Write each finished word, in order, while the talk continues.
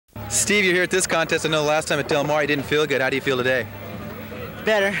Steve, you're here at this contest. I know last time at Del Mar you didn't feel good. How do you feel today?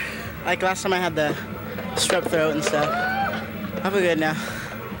 Better. Like last time I had the strep throat and stuff. I feel good now.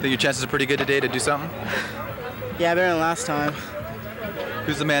 Think your chances are pretty good today to do something? Yeah, better than last time.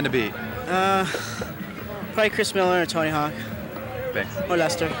 Who's the man to beat? Probably Chris Miller or Tony Hawk. Thanks. Or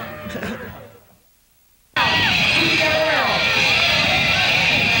Lester.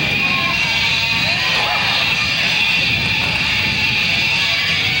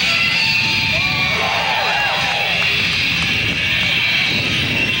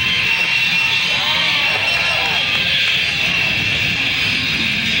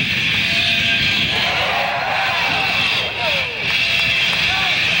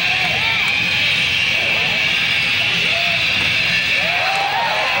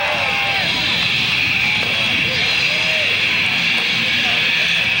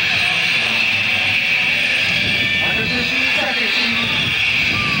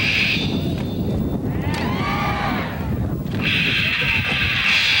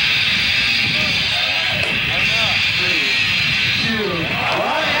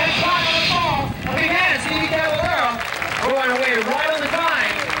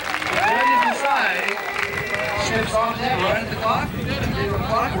 Right at the clock.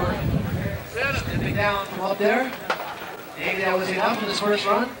 Clockwork. Stepping down from up there. Maybe that was enough in this first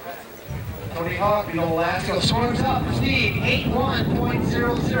run. Tony Hawk, the old Alaska, storms up for Steve.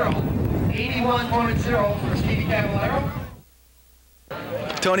 81.00. 81.0 for Stevie Caballero.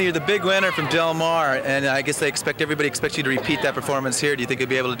 Tony, you're the big winner from Del Mar, and I guess everybody expects you to repeat that performance here. Do you think you'll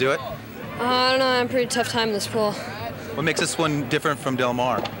be able to do it? I don't know. I'm pretty tough time in this pool. What makes this one different from Del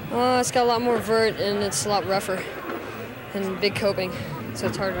Mar? It's got a lot more vert and it's a lot rougher and big coping, so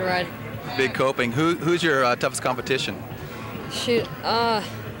it's hard to ride. Big coping. Who's your toughest competition? Shoot, I'd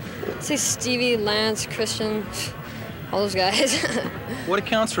say Stevie, Lance, Christian, all those guys. What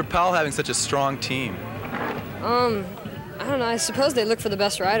accounts for Powell having such a strong team? I don't know. I suppose they look for the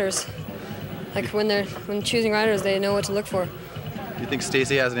best riders. Like when choosing riders, they know what to look for. Do you think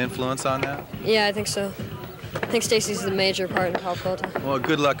Stacy has an influence on that? Yeah, I think so. I think Stacy's the major part in Powell Pelota. Well,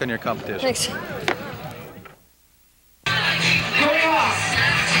 good luck on your competition. Thanks.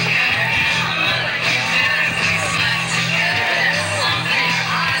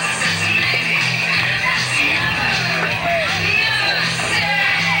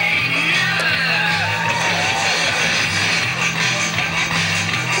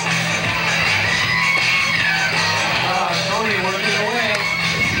 Tony working away.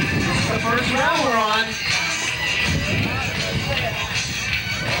 This is the first round we're on.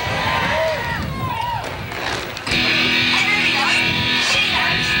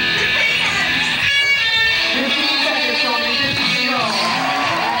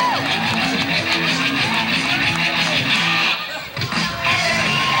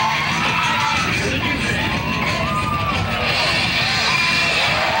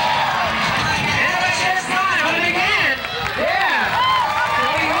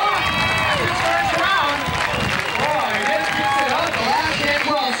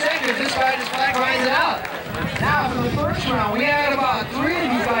 We had about 3 of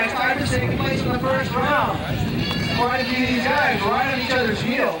these guys starting to take place in the first round. Quite a few of these guys right on each other's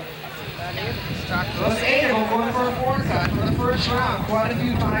heel. Those 8 of them going for a 4-cut for the first round. Quite a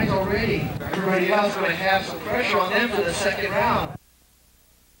few times already. Everybody else going to have some pressure on them for the second round.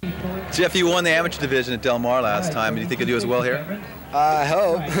 Jeff, you won the amateur division at Del Mar last time. Do you think you'll do as well here? I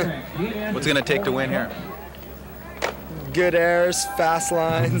hope. What's it going to take to win here? Good airs, fast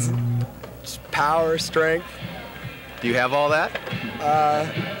lines, power, strength. Do you have all that?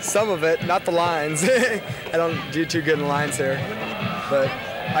 Some of it, not the lines. I don't do too good in lines here, but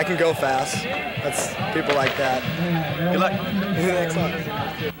I can go fast. That's people like that. Good luck. Thanks a lot.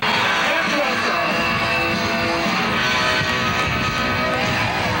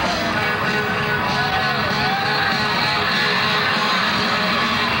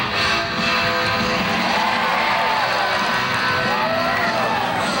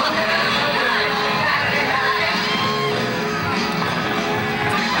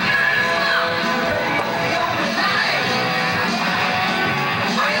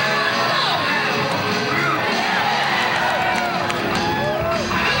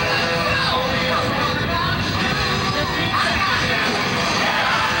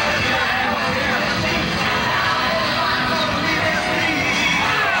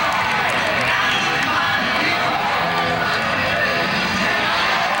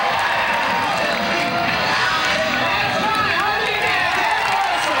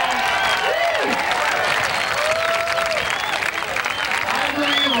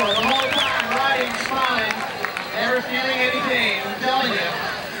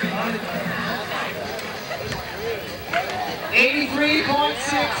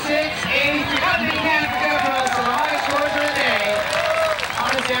 Nothing can forget about us, the highest scores of the day.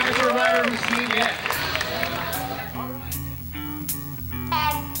 Honest amateur rider we've seen yet.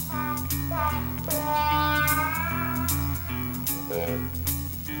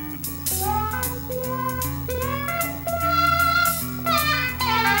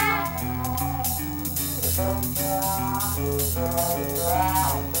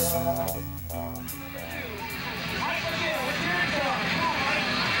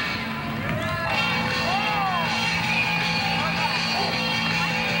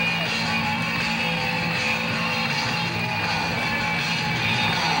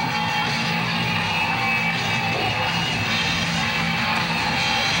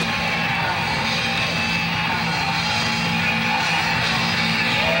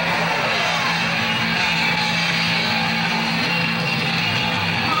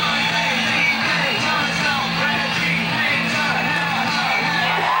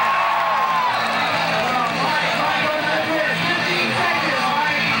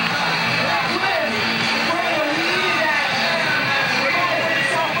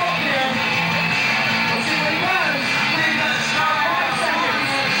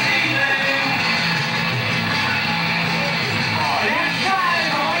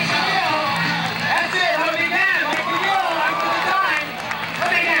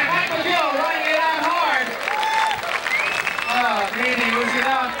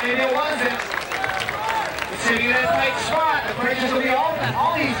 Maybe it wasn't. It's sitting in a tight spot. The pressures will be all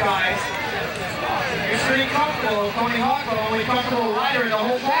these guys. It's pretty comfortable. Tony Hawkle, only comfortable rider in the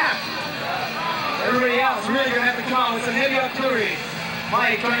whole pack. Everybody else really going to have to come with some heavy artillery.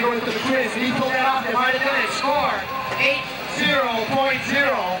 Mike trying to go with the quiz. If he pulled that off, they might have done it. Score 80.0.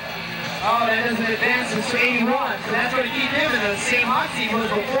 Oh, that doesn't advance him to 81. So that's going to keep him in the same hot seat he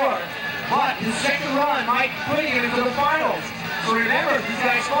was before. But his second run might put him into the finals. So remember, if these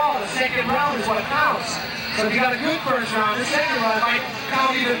guys fall, the second round is what counts. So if you got a good first round, the second round might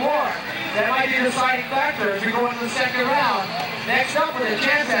count even more. That might be the deciding factor as we go into the second round. Next up with a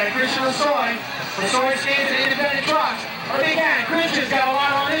chance at it, Christian Hosoi. Hosoi skates in independent trucks. Or big hand, Christian's got a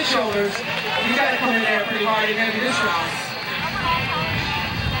lot on his shoulders. He's got to come in there pretty hard in this round.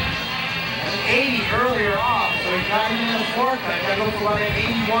 80 earlier off, so he's not even in the fourth cut. Got to go for about an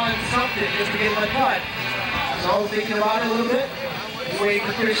 81 something just to get him a cut. So thinking about it a little bit, waiting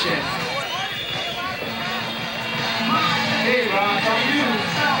for Christian. Hey Rob, how are you?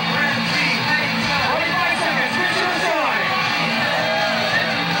 45 seconds, Christian Hosoi.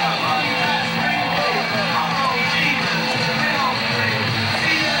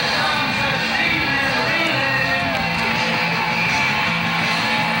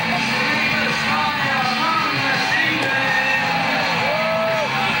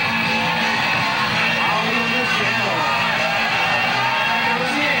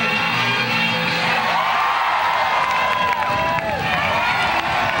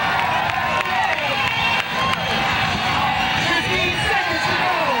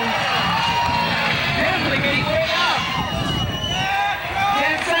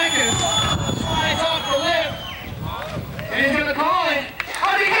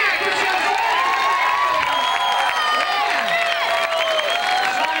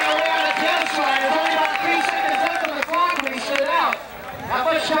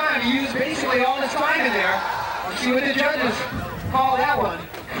 Time. He used basically all his time in there. Let's see what the judges call that one.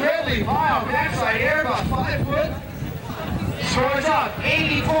 Incredibly vile backside air, about 5 foot. Scores up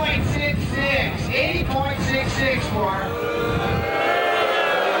 80.66. 80.66 for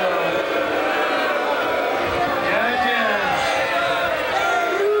judges.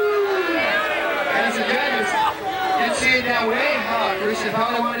 As the judges didn't see it that way. Christian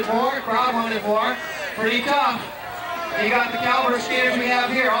probably wanted more, crowd wanted more. Pretty tough. You got the caliber skaters we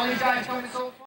have here. All these guys coming so